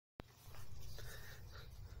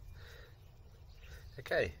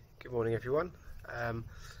Okay, good morning everyone. I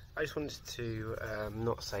just wanted to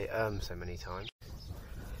not say so many times.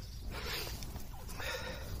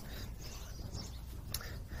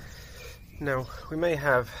 Now, we may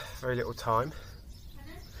have very little time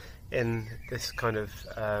in this kind of,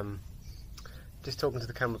 just talking to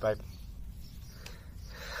the camera, babe.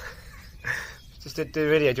 Just do a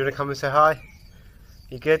video. Do you want to come and say hi?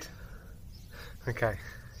 You good? Okay,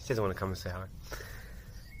 she doesn't want to come and say hi.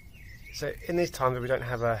 So in these times that we don't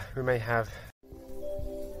have we may have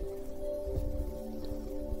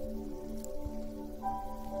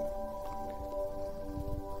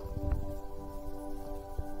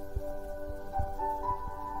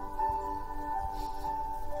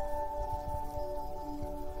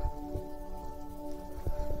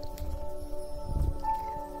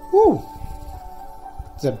Woo!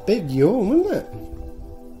 It's a big yawn, isn't it?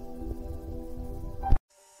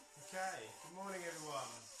 Okay, good morning everyone.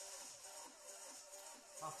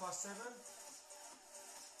 7:30.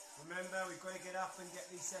 Remember, we've got to get up and get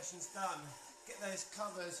these sessions done. Get those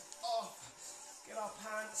covers off. Get our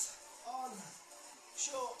pants on.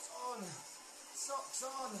 Shorts on. Socks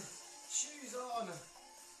on. Shoes on.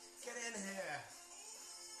 Get in here.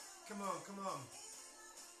 Come on, come on.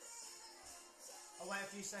 I'll wait a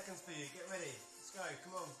few seconds for you. Get ready. Let's go.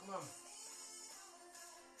 Come on, come on.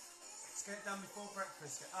 Let's get it done before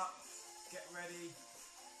breakfast. Get up. Get ready.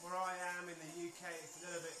 Where I am in the UK, it's a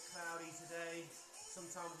little bit cloudy today.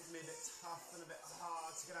 Sometimes it can be a bit tough and a bit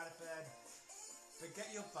hard to get out of bed. But get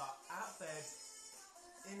your butt out of bed,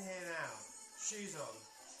 in here now. Shoes on,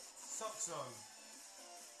 socks on,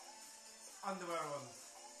 underwear on,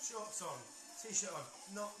 shorts on, t-shirt on.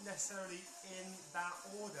 Not necessarily in that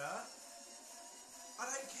order. I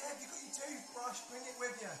don't care if you've got your toothbrush, bring it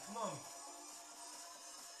with you. Come on.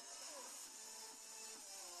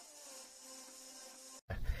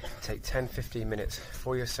 Take 10-15 minutes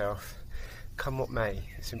for yourself, come what may.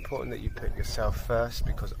 It's important that you put yourself first,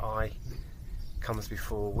 because I comes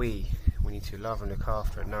before we. We need to love and look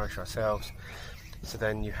after and nourish ourselves, so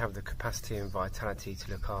then you have the capacity and vitality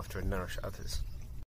to look after and nourish others.